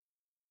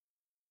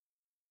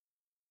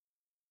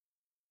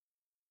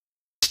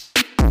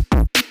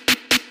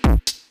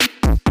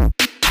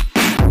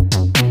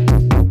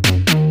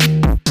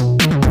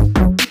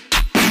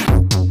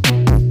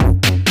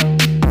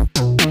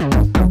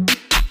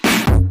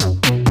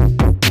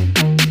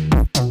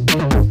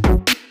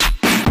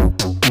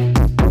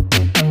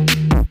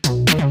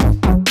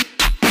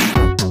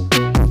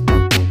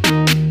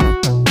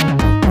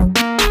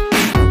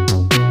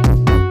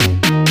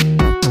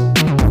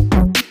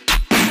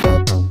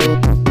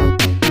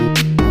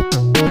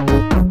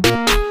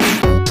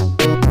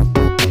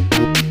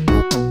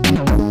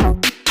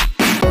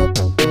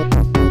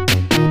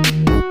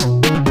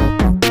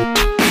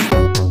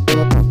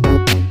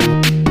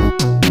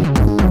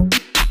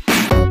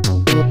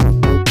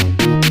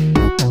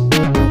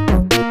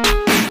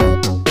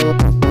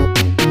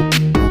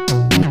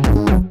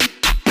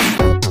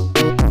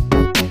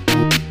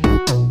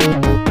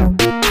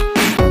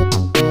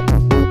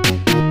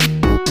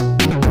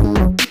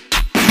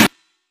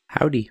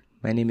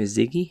My name is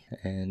Ziggy,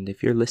 and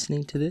if you're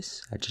listening to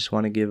this, I just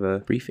want to give a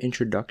brief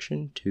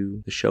introduction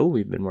to the show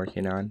we've been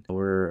working on.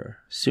 We're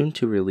soon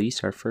to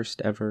release our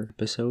first ever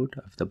episode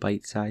of the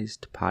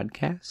Byte-sized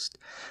podcast,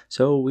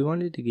 so we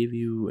wanted to give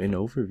you an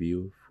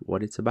overview of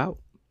what it's about.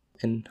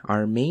 And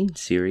our main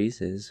series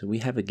is we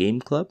have a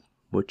game club,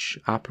 which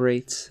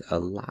operates a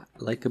lot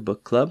like a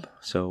book club.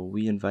 So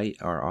we invite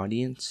our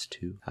audience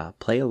to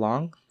play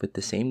along with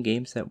the same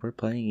games that we're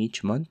playing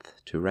each month,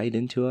 to write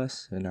into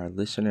us in our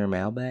listener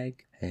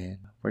mailbag. And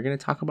we're going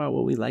to talk about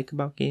what we like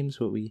about games,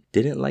 what we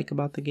didn't like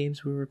about the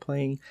games we were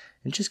playing,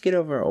 and just get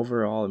over our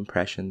overall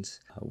impressions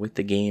with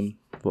the game,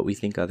 what we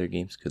think other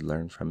games could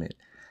learn from it.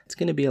 It's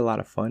going to be a lot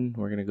of fun.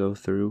 We're going to go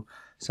through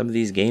some of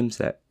these games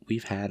that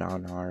we've had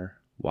on our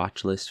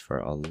watch list for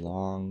a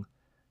long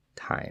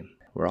time.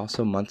 We're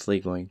also monthly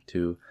going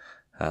to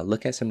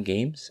look at some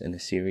games in a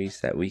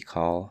series that we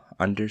call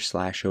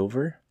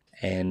Under/Over.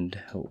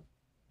 And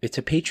it's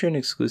a Patreon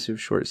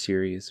exclusive short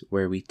series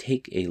where we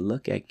take a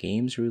look at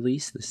games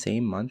released the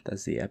same month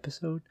as the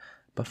episode,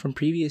 but from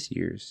previous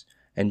years,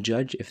 and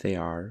judge if they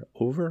are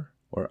over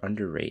or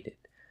underrated.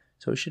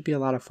 So it should be a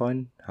lot of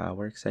fun.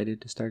 We're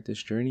excited to start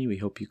this journey. We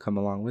hope you come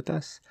along with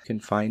us. You can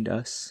find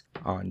us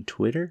on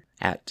Twitter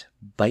at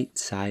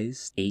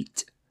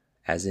Byte-sized8.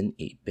 as in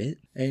 8-bit.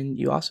 And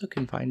you also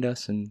can find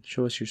us and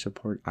show us your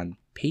support on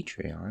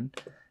Patreon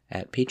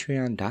at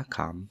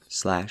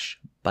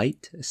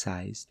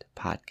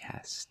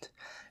patreon.com/byte-sized-podcast.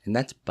 And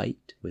that's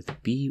Byte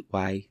with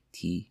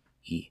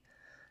B-Y-T-E.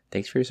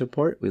 Thanks for your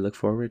support. We look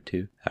forward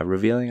to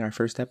revealing our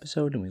first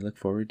episode, and we look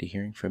forward to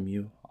hearing from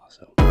you